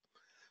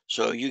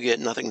 So you get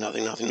nothing,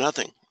 nothing, nothing,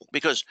 nothing.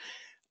 Because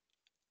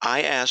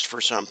I asked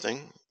for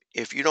something.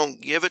 If you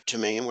don't give it to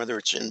me, whether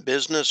it's in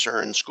business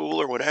or in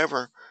school or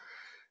whatever,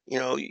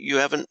 you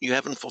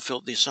haven't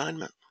fulfilled the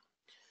assignment.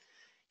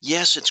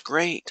 Yes, it's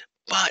great,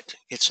 but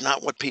it's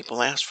not what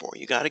people ask for.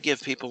 You got to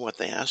give people what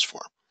they ask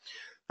for.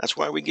 That's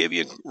why we give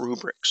you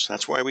rubrics.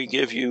 That's why we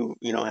give you,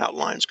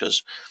 outlines,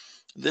 because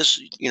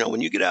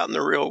when you get out in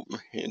the real,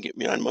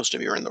 most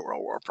of you are in the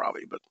real world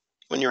probably, but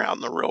when you're out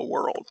in the real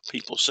world,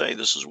 people say,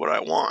 "This is what I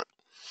want,"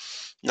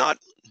 not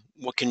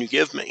 "What can you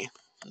give me?"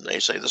 They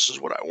say, "This is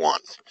what I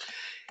want,"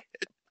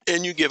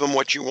 and you give them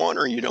what you want,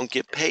 or you don't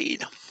get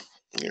paid.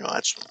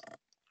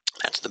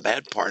 That's the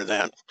bad part of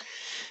that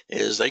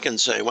is they can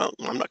say, "Well,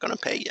 I'm not going to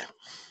pay you."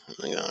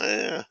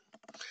 And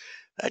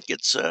that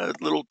gets a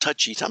little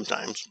touchy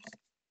sometimes.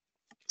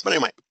 But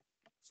anyway,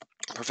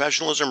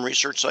 professionalism,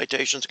 research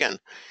citations. Again,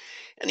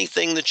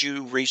 anything that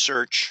you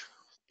research,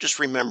 just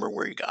remember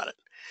where you got it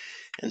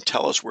and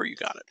tell us where you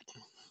got it.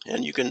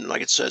 And you can,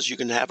 like it says, you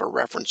can have a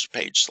reference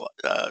page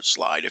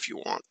slide if you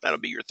want. That'll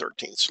be your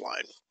 13th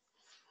slide.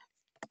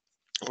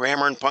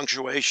 Grammar and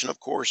punctuation, of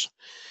course.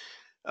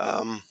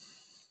 Um,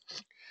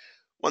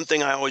 One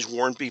thing I always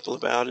warn people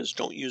about is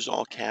don't use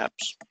all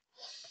caps.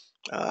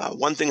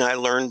 One thing I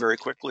learned very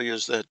quickly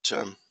is that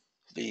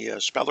the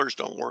spellers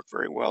don't work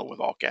very well with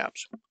all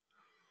caps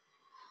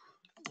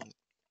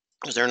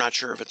because they're not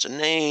sure if it's a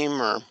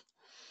name or.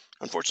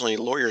 Unfortunately,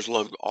 lawyers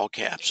love all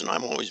caps, and I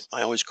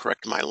always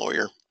correct my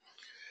lawyer.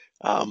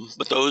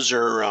 But those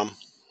are.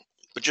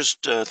 But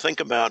just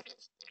think about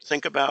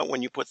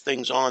when you put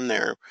things on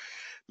there.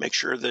 Make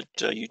sure that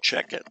you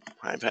check it.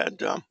 I've had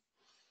the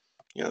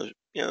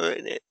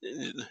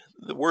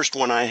worst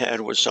one I had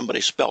was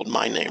somebody spelled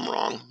my name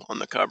wrong on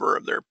the cover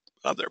of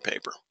their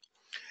paper,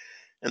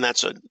 and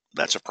that's a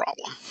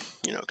problem.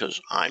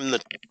 Because I'm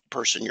the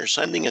person you're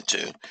sending it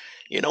to.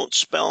 You don't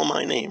spell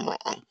my name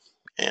wrong,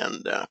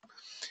 and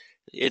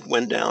it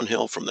went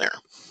downhill from there.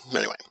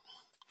 Anyway,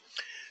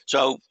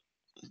 so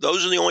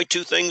those are the only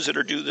 2 things that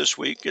are due this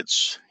week.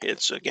 It's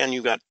again,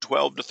 you've got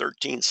 12 to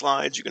 13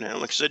 slides. You can have,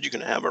 like I said, you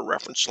can have a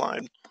reference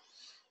slide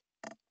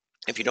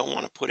if you don't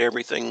want to put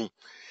everything.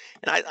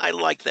 And I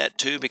like that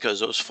too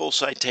because those full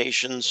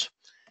citations,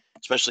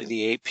 especially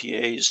the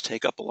APAs,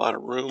 take up a lot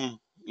of room.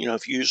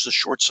 If you use the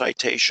short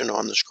citation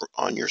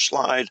on your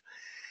slide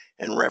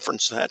and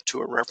reference that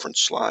to a reference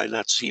slide,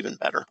 that's even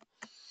better.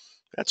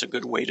 That's a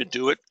good way to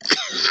do it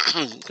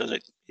because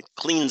it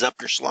cleans up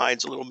your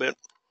slides a little bit.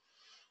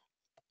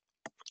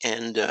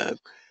 And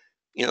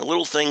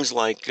little things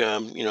like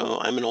I'm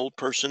an old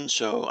person,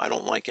 so I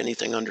don't like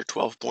anything under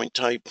 12-point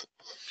type.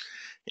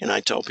 And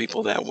I tell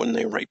people that when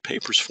they write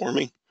papers for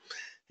me,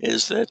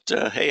 is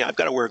that, hey, I've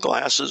got to wear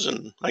glasses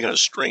and I got a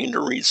strain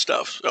to read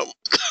stuff. So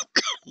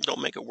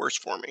don't make it worse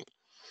for me.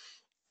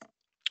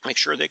 Make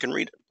sure they can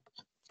read it.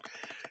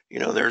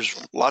 There's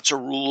lots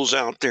of rules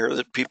out there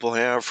that people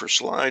have for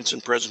slides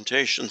and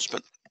presentations,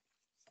 but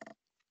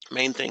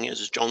main thing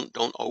is don't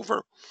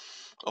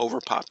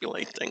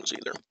overpopulate things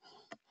either.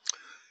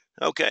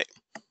 Okay,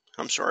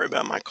 I'm sorry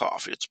about my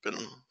cough. It's been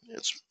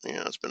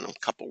a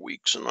couple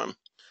weeks and I'm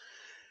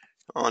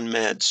on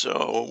meds,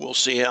 so we'll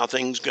see how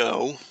things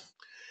go.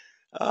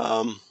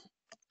 An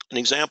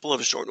example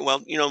of a short,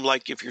 well,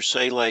 like if you're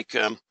say like,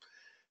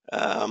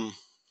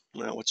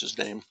 what's his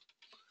name?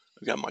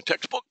 I've got my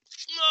textbook.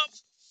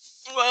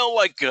 Well,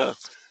 like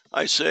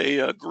I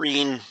say,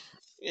 green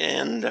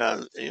and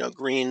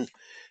green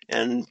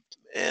and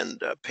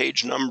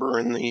page number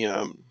in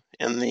the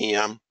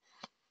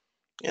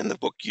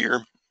book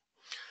year,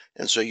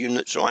 and so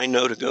I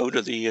know to go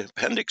to the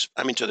appendix.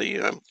 I mean to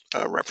the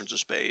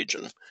references page,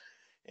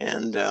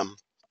 and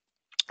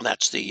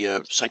that's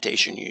the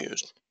citation you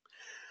used.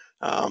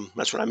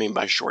 That's what I mean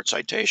by short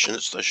citation.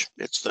 It's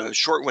the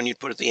short one you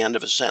put at the end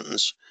of a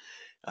sentence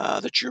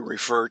that you're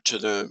referring to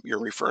the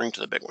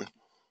big one.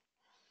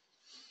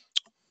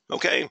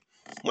 Okay,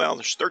 well,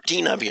 there's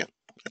 13 of you.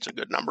 That's a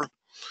good number.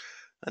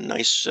 A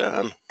nice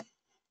number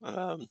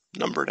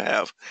to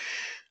have.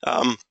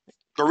 But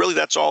really,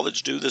 that's all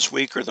that's due this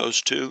week, are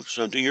those two.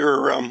 So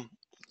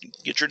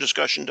get your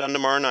discussion done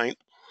tomorrow night,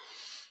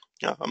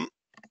 and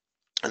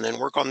then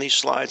work on these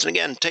slides. And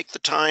again, take the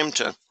time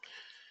to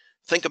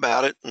think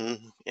about it,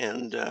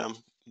 and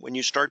when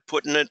you start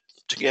putting it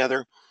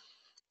together,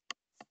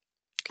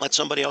 let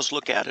somebody else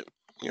look at it.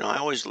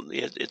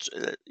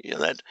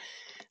 That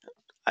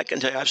I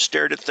can tell you, I've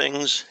stared at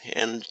things,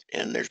 and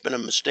there's been a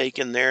mistake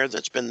in there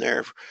that's been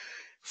there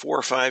 4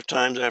 or 5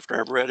 times after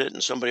I've read it,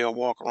 and somebody will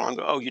walk along and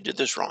go, "Oh, you did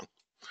this wrong,"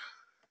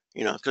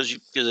 because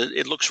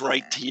it looks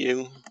right to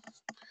you.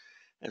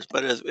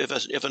 But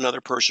if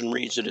another person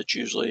reads it, it's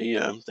usually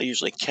they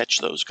usually catch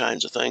those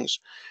kinds of things.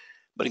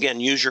 But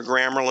again, use your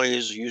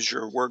Grammarlies, use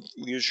your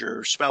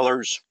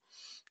spellers,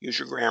 use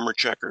your grammar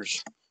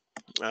checkers,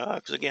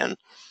 because again,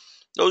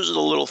 those are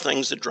the little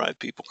things that drive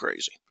people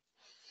crazy.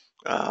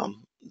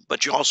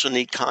 But you also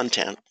need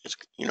content. It's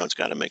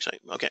got to make sense.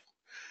 Okay,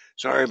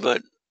 sorry,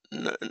 but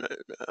no.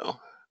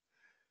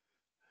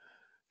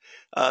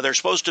 They're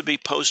supposed to be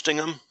posting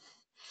them.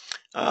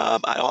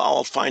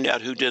 I'll find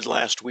out who did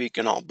last week,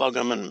 and I'll bug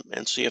them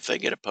and see if they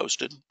get it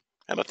posted.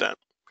 How about that?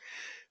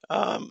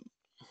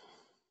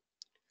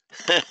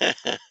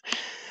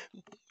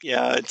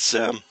 Yeah,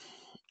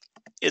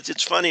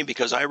 it's funny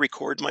because I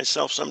record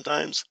myself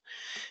sometimes,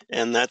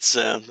 and that's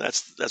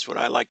what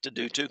I like to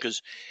do too.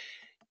 Because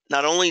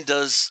not only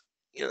does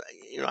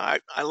I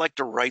like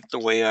to write the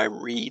way I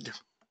read.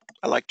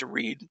 I like to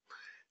read,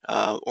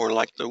 or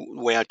like the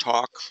way I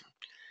talk,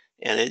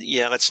 and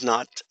it's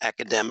not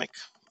academic,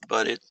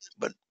 but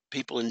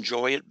people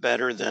enjoy it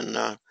better than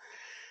a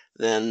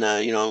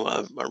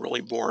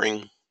really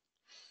boring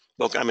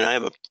book. I mean, I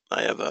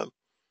have a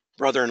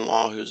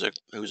brother-in-law who's a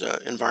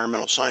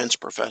environmental science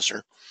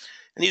professor,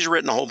 and he's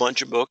written a whole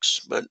bunch of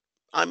books. But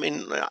I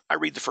mean, I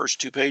read the first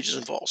 2 pages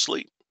and fall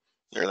asleep.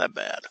 They're that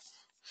bad.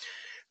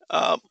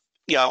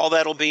 Yeah, all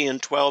that'll be in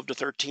 12 to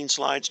 13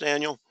 slides,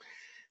 Daniel.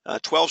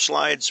 12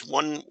 slides,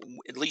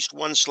 at least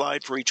one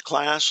slide for each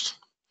class,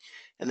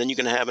 and then you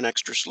can have an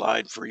extra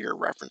slide for your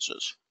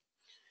references.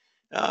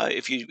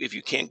 If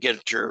you can't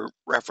get your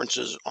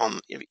references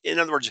in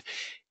other words,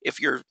 if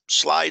your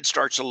slide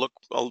starts to look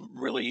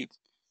really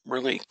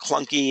really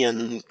clunky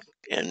and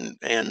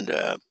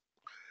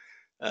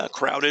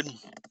crowded,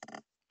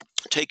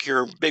 take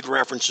your big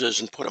references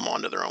and put them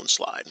onto their own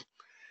slide.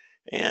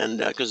 And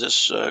because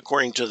this,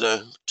 according to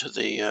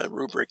the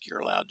rubric, you're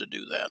allowed to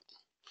do that.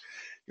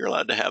 You're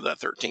allowed to have that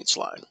 13th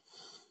slide.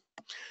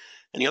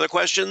 Any other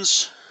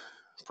questions?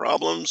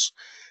 Problems?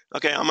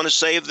 Okay, I'm going to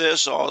save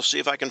this. I'll see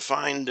if I can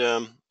find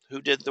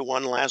who did the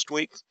one last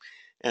week,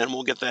 and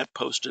we'll get that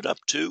posted up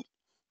too.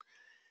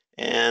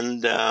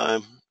 And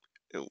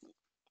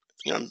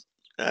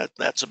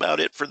that's about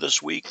it for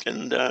this week.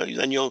 And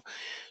then you'll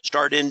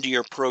start into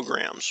your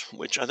programs,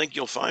 which I think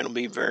you'll find will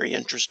be very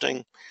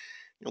interesting.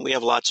 And we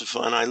have lots of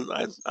fun.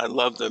 I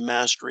love the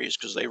masteries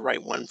because they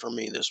write one for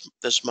me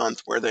this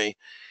month where they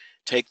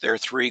take their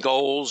 3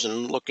 goals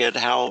and look at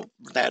how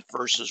that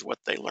versus what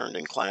they learned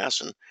in class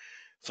and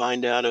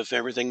find out if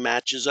everything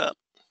matches up,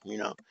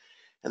 and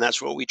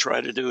that's what we try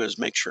to do, is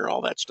make sure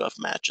all that stuff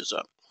matches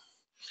up.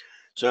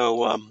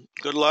 So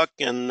good luck,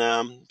 and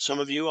some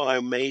of you I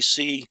may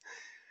see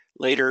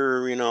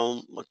later,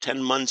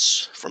 10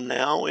 months from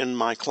now in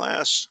my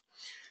class,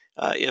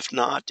 If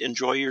not,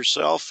 enjoy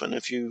yourself. And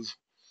if you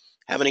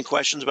have any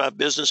questions about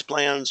business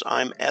plans,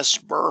 I'm S.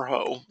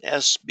 Burho,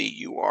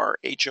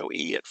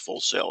 SBURHOE at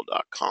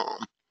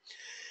fullsail.com.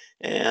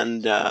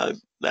 And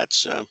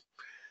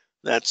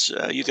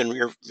you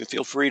can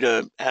feel free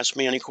to ask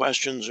me any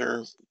questions,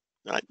 or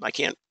I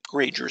can't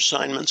grade your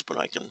assignments, but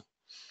I can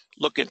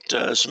look at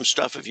some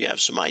stuff if you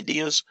have some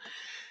ideas.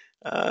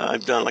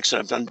 Like I said,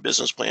 I've done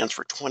business plans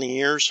for 20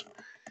 years.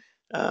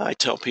 I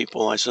tell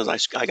people, I said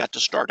I got to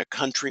start a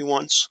country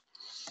once.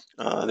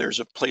 There's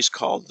a place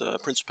called the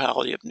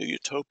Principality of New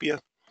Utopia,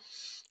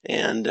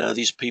 and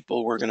these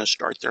people were going to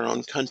start their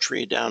own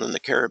country down in the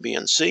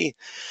Caribbean Sea,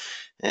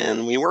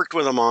 and we worked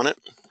with them on it,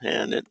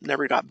 and it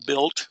never got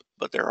built.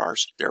 But there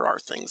are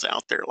things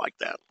out there like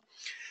that,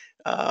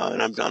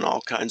 and I've done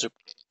all kinds of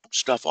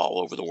stuff all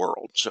over the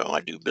world. So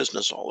I do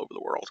business all over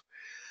the world.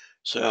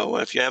 So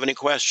if you have any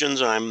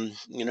questions, I'm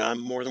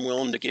more than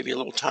willing to give you a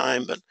little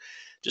time, but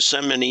just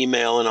send me an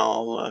email and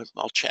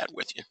I'll chat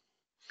with you.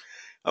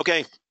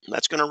 Okay,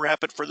 that's going to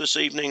wrap it for this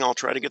evening. I'll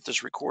try to get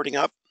this recording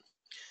up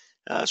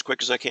as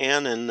quick as I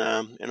can, and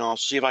I'll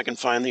see if I can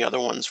find the other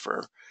ones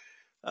for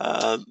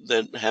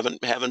that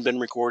haven't been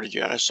recorded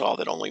yet. I saw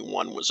that only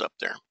one was up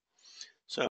there.